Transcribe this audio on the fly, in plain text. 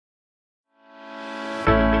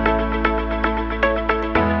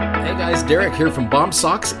guys, Derek here from Bomb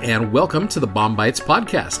Socks, and welcome to the BOM-BITES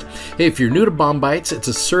podcast. Hey, if you're new to BOM-BITES, it's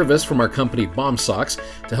a service from our company Bomb Socks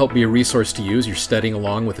to help be a resource to use. You're studying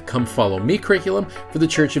along with the Come Follow Me curriculum for the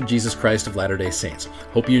Church of Jesus Christ of Latter-day Saints.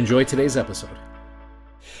 Hope you enjoy today's episode.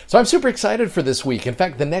 So I'm super excited for this week. In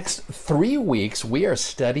fact, the next 3 weeks, we are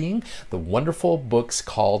studying the wonderful books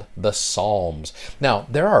called the Psalms. Now,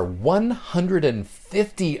 there are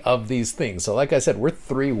 150 of these things. So like I said, we're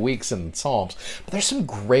 3 weeks in Psalms, but there's some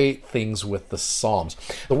great things with the Psalms.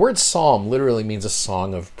 The word Psalm literally means a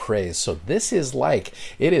song of praise. So this is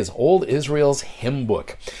it is old Israel's hymn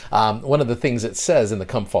book. One of the things it says in the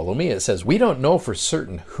Come Follow Me, it says, we don't know for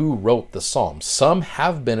certain who wrote the Psalms. Some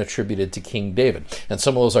have been attributed to King David, and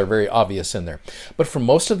some of those are very obvious in there. But for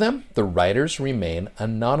most of them, the writers remain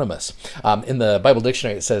anonymous. In the Bible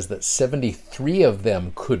dictionary, it says that 73 of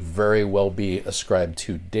them could very well be ascribed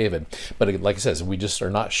to David. But like it says, we just are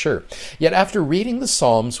not sure. Yet after reading the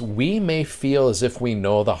Psalms, we may feel as if we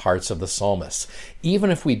know the hearts of the psalmists, even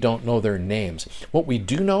if we don't know their names. What we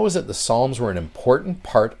do know is that the Psalms were an important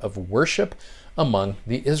part of worship among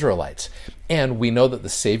the Israelites. And we know that the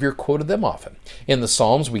Savior quoted them often. In the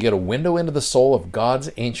Psalms, we get a window into the soul of God's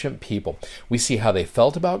ancient people. We see how they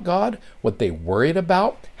felt about God, what they worried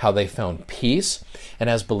about, how they found peace. And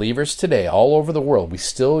as believers today, all over the world, we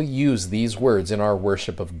still use these words in our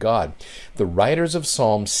worship of God. The writers of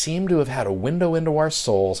Psalms seem to have had a window into our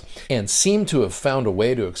souls and seem to have found a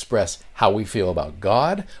way to express how we feel about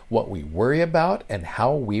God, what we worry about, and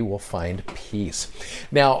how we will find peace.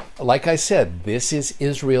 Now, like I said, this is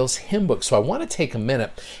Israel's hymn book. So I want to take a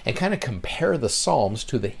minute and kind of compare the Psalms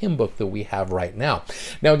to the hymn book that we have right now.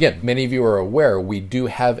 Now, again, many of you are aware we do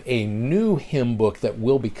have a new hymn book that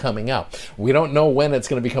will be coming out. We don't know when it's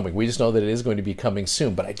going to be coming. We just know that it is going to be coming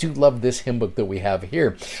soon. But I do love this hymn book that we have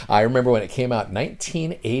here. I remember when it came out in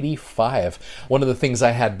 1985. One of the things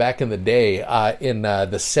I had back in the day in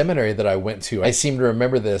the seminary that I went to, I seem to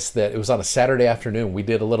remember that it was on a Saturday afternoon. We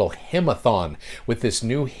did a little hymnathon with this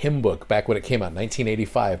new hymn book back when it came out in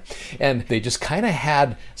 1985. And they just kind of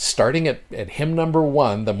had, starting at hymn number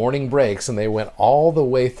 1, the morning breaks, and they went all the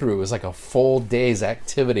way through. It was like a full day's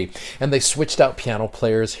activity. And they switched out piano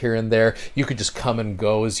players here and there. You could just come and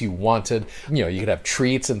go as you wanted. You could have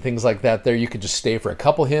treats and things like that there. You could just stay for a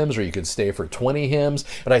couple hymns, or you could stay for 20 hymns.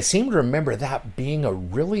 But I seem to remember that being a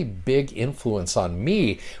really big influence on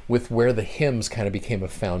me with where the hymns kind of became a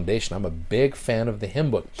foundation. I'm a big fan of the hymn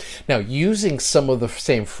book. Now, using some of the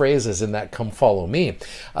same phrases in that Come Follow Me,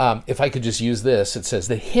 if I could just use this, it says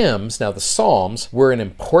the hymns, now the Psalms, were an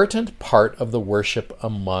important part of the worship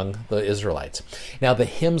among the Israelites. Now, the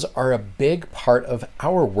hymns are a big part of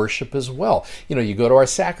our worship as well. You go to our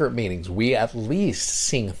sacrament meetings, we at least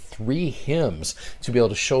sing 3 hymns to be able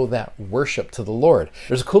to show that worship to the Lord.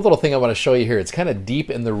 There's a cool little thing I want to show you here. It's kind of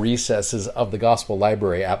deep in the recesses of the Gospel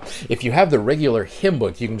Library app. If you have the regular hymn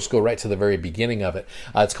book, you can just go right to the very beginning of it.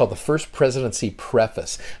 It's called the First Presidency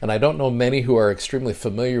Preface. And I don't know many who are extremely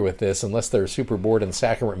familiar with this unless they're super bored in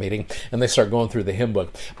sacrament meeting and they start going through the hymn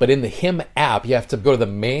book. But in the hymn app, you have to go to the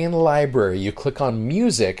main library. You click on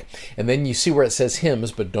music, and then you see where it says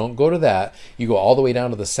hymns, but don't go to that. You go all the way down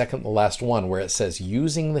to the second to last one where it says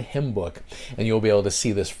using the hymn book, and you'll be able to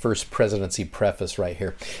see this First Presidency Preface right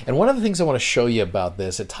here. And one of the things I want to show you about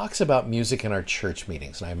this, it talks about music in our church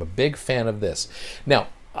meetings, and I'm a big fan of this. Now,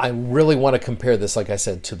 I really want to compare this, like I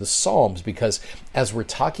said, to the Psalms, because as we're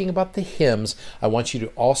talking about the hymns, I want you to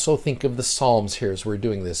also think of the Psalms here as we're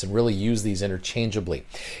doing this and really use these interchangeably.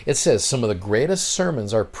 It says some of the greatest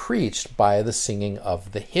sermons are preached by the singing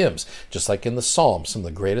of the hymns. Just like in the Psalms, some of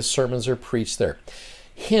the greatest sermons are preached there.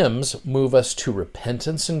 Hymns move us to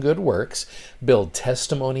repentance and good works, build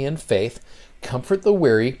testimony and faith, comfort the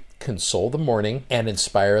weary, console the mourning, and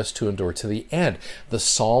inspire us to endure to the end. The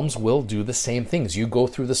Psalms will do the same things. You go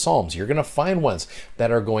through the Psalms, you're going to find ones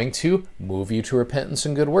that are going to move you to repentance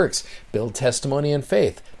and good works, build testimony and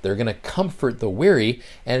faith. They're going to comfort the weary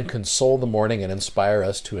and console the mourning and inspire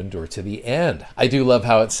us to endure to the end. I do love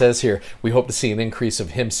how it says here, we hope to see an increase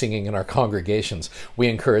of hymn singing in our congregations. We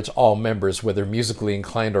encourage all members, whether musically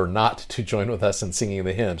inclined or not, to join with us in singing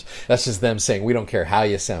the hymns. That's just them saying, we don't care how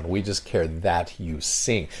you sound, we just care that you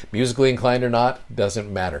sing. Musically inclined or not,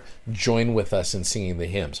 doesn't matter. Join with us in singing the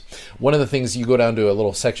hymns. One of the things, you go down to a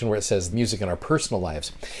little section where it says music in our personal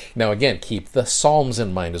lives. Now again, keep the Psalms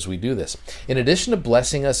in mind as we do this. In addition to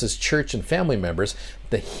blessing us as church and family members,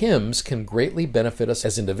 the hymns can greatly benefit us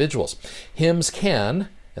as individuals. Hymns can,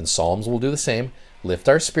 and Psalms will do the same, lift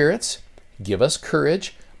our spirits, give us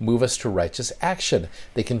courage, move us to righteous action.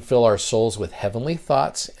 They can fill our souls with heavenly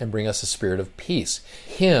thoughts and bring us a spirit of peace.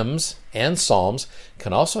 Hymns and psalms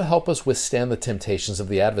can also help us withstand the temptations of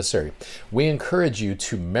the adversary. We encourage you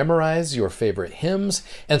to memorize your favorite hymns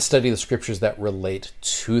and study the scriptures that relate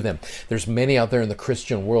to them. There's many out there in the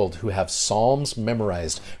Christian world who have psalms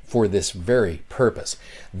memorized for this very purpose.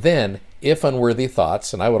 Then, if unworthy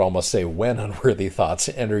thoughts, and I would almost say when unworthy thoughts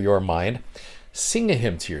enter your mind, sing a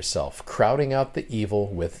hymn to yourself, crowding out the evil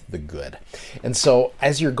with the good. And so,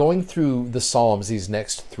 as you're going through the Psalms these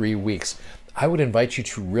next 3 weeks, I would invite you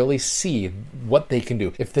to really see what they can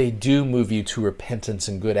do. If they do move you to repentance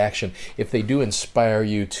and good action, if they do inspire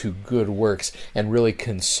you to good works and really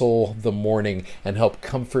console the mourning and help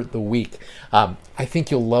comfort the weak, I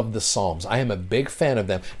think you'll love the Psalms. I am a big fan of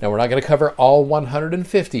them. Now, we're not going to cover all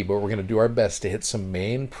 150, but we're going to do our best to hit some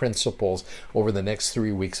main principles over the next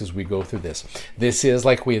 3 weeks as we go through this. This is,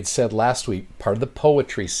 like we had said last week, part of the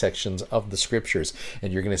poetry sections of the scriptures,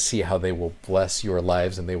 and you're going to see how they will bless your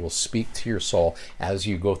lives and they will speak to your soul as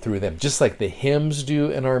you go through them. Just like the hymns do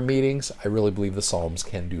in our meetings, I really believe the Psalms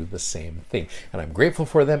can do the same thing. And I'm grateful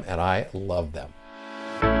for them and I love them.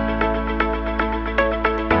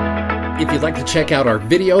 If you'd like to check out our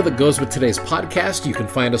video that goes with today's podcast, you can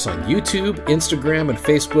find us on YouTube, Instagram, and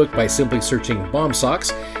Facebook by simply searching BOM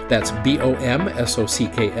Socks. That's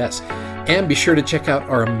BOMSOCKS. And be sure to check out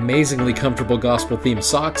our amazingly comfortable gospel-themed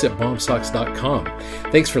socks at BOMSocks.com.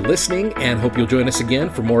 Thanks for listening, and hope you'll join us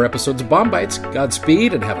again for more episodes of BOM-BITES.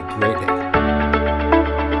 Godspeed, and have a great day.